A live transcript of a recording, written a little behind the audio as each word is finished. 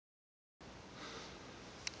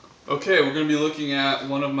Okay, we're going to be looking at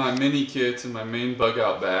one of my mini kits in my main bug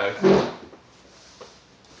out bag.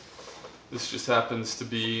 This just happens to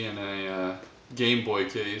be in a Game Boy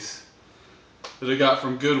case that I got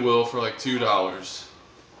from Goodwill for like $2. It's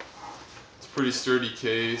a pretty sturdy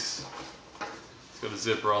case. It's got a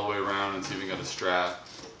zipper all the way around and it's even got a strap.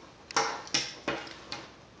 So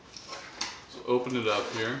open it up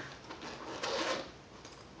here.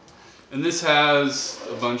 And this has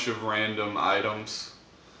a bunch of random items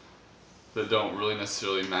that don't really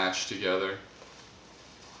necessarily match together.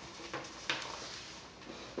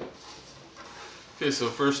 Okay, so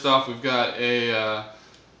first off we've got a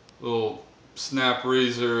little snap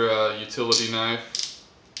razor utility knife,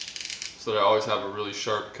 so that I always have a really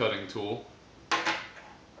sharp cutting tool.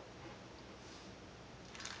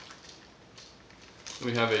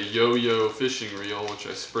 We have a yo-yo fishing reel, which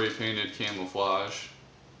I spray painted camouflage.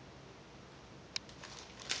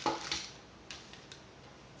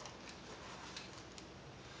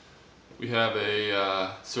 We have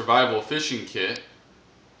a survival fishing kit,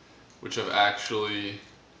 which I've actually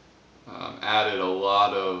added a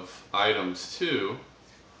lot of items to.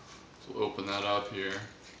 So we'll open that up here.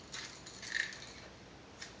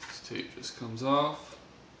 This tape just comes off.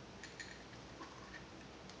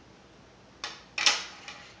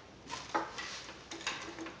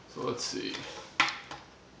 So let's see.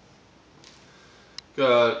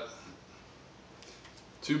 Got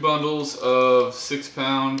 2 bundles of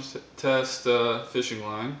 6-pound test fishing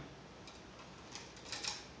line.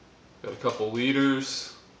 Got a couple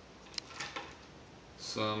leaders,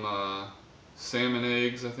 some salmon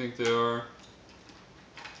eggs, I think they are.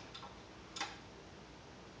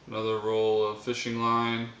 Another roll of fishing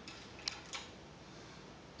line.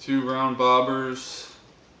 2 round bobbers.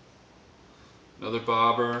 Another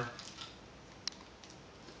bobber.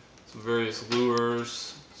 Some various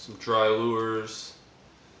lures. Some dry lures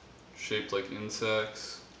shaped like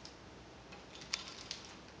insects.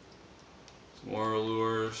 Some more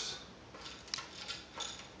lures.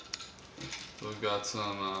 So we've got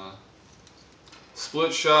some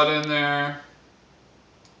split shot in there.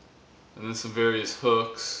 And then some various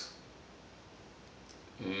hooks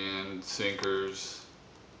and sinkers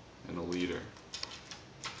and a leader.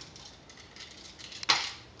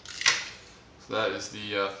 So that is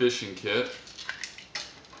the fishing kit.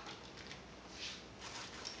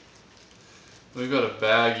 We've got a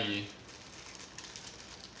baggie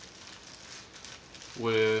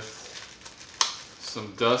with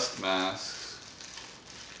some dust masks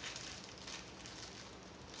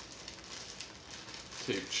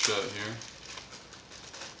taped shut here.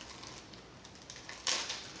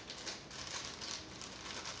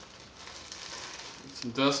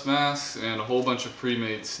 Some dust masks and a whole bunch of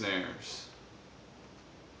pre-made snares.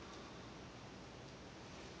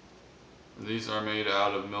 And these are made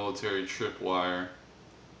out of military tripwire.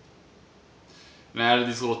 And I added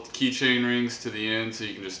these little keychain rings to the end so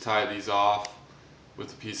you can just tie these off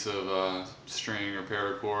with a piece of string or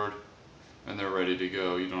paracord and they're ready to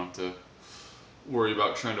go. You don't have to worry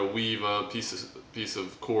about trying to weave a piece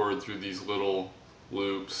of cord through these little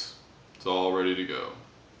loops. It's all ready to go.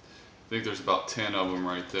 I think there's about 10 of them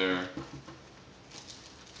right there.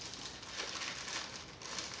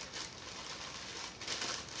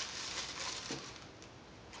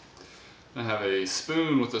 I have a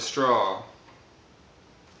spoon with a straw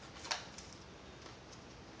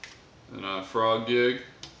and a frog gig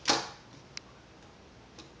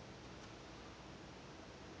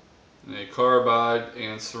and a carbide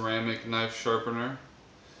and ceramic knife sharpener.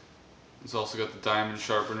 It's also got the diamond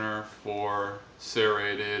sharpener for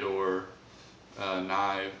serrated or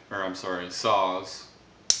saws.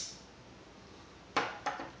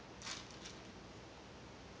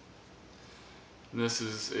 And this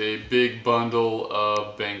is a big bundle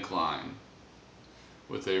of bank line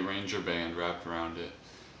with a ranger band wrapped around it.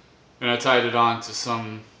 And I tied it on to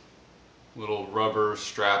some little rubber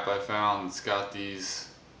strap I found. It's got these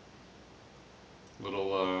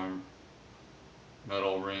little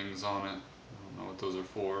metal rings on it. I don't know what those are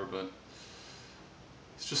for, but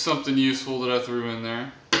it's just something useful that I threw in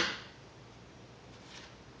there.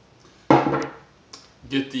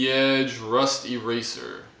 Get the Edge Rust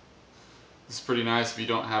Eraser. This is pretty nice if you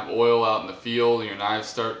don't have oil out in the field and your knives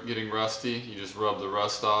start getting rusty. You just rub the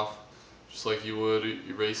rust off, just like you would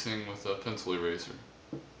erasing with a pencil eraser.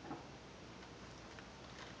 Then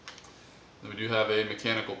we do have a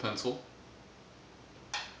mechanical pencil.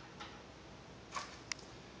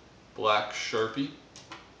 Black Sharpie.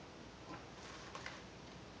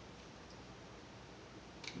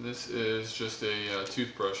 This is just a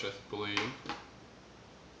toothbrush, I believe.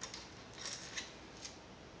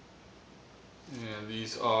 And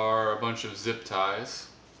these are a bunch of zip ties.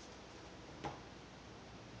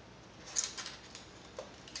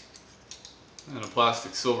 And a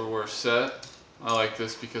plastic silverware set. I like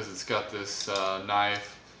this because it's got this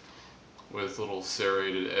knife with little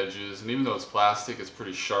serrated edges, and even though it's plastic, it's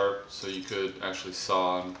pretty sharp, so you could actually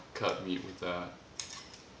saw and cut meat with that.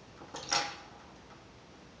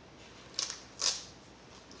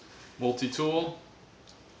 Multi-tool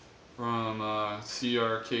from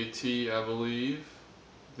CRKT, I believe.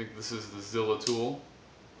 I think this is the Zilla tool.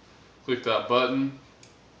 Click that button.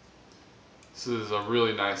 This is a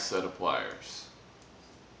really nice set of pliers.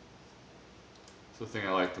 It's the thing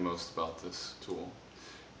I like the most about this tool.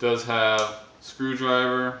 It does have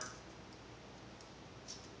screwdriver,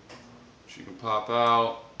 which you can pop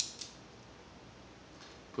out,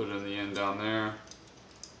 put it in the end down there.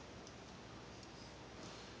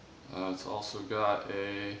 It's also got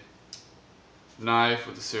a knife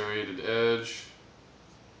with a serrated edge.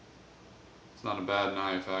 It's not a bad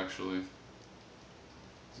knife actually.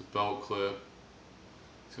 It's a belt clip.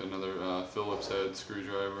 It's got another Phillips head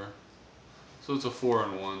screwdriver. So it's a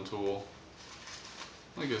 4-in-1 tool.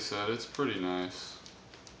 Like I said, it's pretty nice.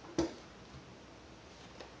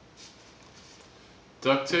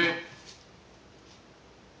 Duct tape.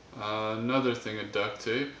 Another thing of duct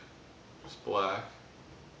tape. Just black.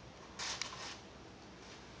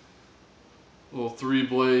 Little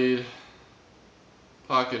 3-blade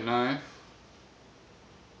pocket knife.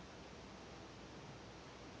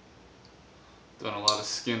 Done a lot of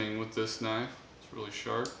skinning with this knife. It's really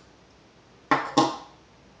sharp.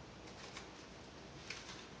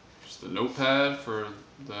 Just a notepad for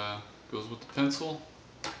the goes with the pencil.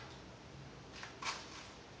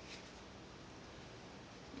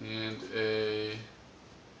 And a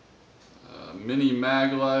mini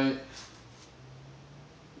mag light,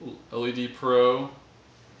 LED Pro.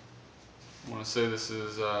 I want to say this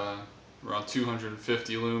is around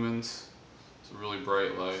 250 lumens. It's a really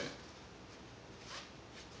bright light,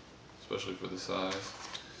 especially for the size.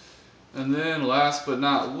 And then last but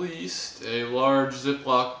not least, a large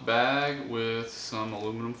Ziploc bag with some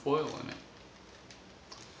aluminum foil in it.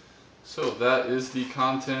 So that is the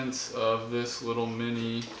contents of this little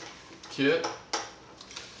mini kit.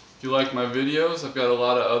 If you like my videos, I've got a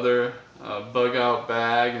lot of other bug out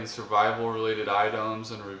bag and survival related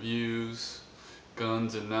items and reviews,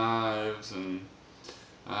 guns and knives, and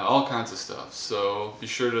all kinds of stuff. So be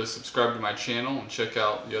sure to subscribe to my channel and check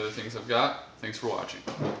out the other things I've got. Thanks for watching.